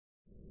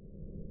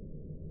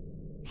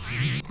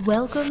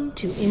Welcome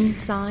to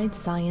Inside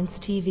Science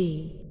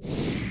TV.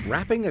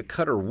 Wrapping a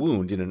cut or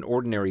wound in an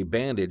ordinary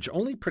bandage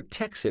only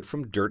protects it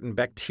from dirt and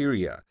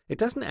bacteria. It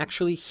doesn't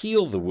actually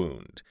heal the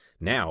wound.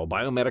 Now,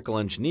 biomedical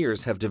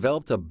engineers have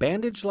developed a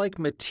bandage-like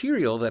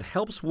material that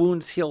helps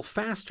wounds heal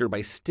faster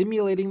by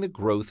stimulating the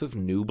growth of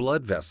new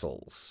blood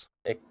vessels.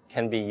 It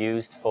can be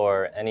used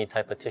for any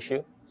type of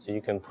tissue, so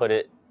you can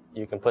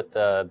put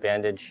the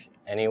bandage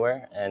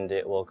anywhere and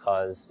it will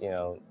cause,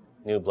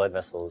 new blood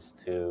vessels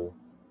to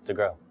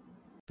grow.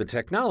 The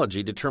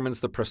technology determines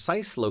the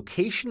precise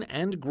location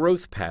and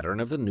growth pattern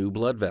of the new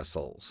blood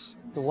vessels.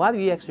 So what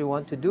we actually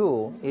want to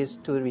do is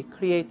to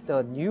recreate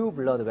the new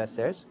blood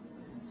vessels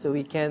so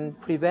we can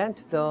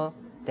prevent the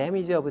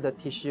damage of the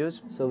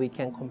tissues, so we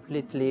can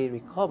completely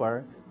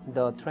recover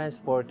the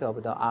transport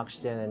of the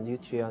oxygen and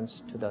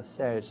nutrients to the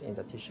cells in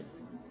the tissue.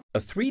 A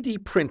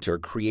 3D printer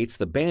creates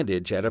the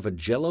bandage out of a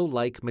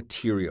jello-like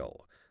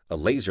material. A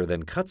laser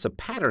then cuts a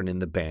pattern in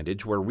the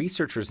bandage where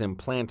researchers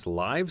implant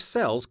live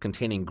cells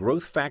containing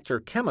growth factor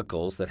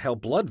chemicals that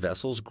help blood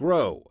vessels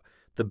grow.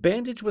 The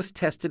bandage was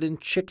tested in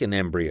chicken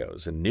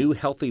embryos, and new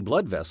healthy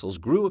blood vessels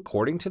grew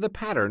according to the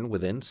pattern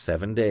within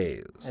 7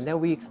 days. And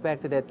then we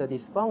expect that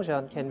this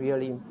function can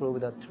really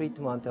improve the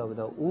treatment of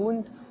the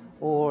wound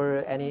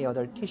or any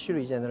other tissue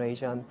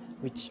regeneration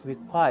which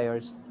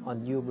requires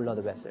new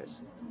blood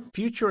vessels.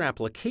 Future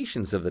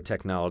applications of the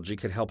technology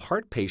could help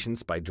heart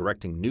patients by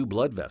directing new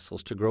blood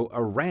vessels to grow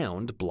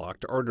around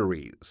blocked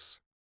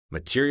arteries.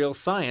 Material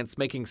science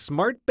making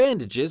smart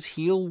bandages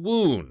heal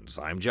wounds.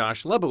 I'm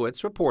Josh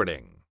Lebowitz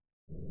reporting.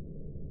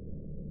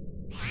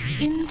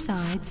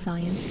 Inside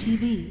Science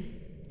TV.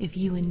 If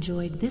you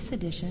enjoyed this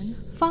edition,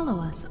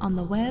 follow us on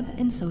the web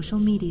and social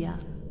media.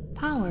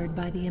 Powered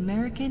by the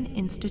American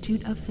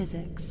Institute of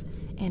Physics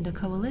and a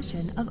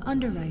coalition of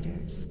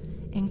underwriters,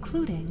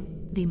 including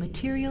the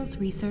Materials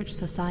Research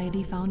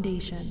Society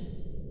Foundation.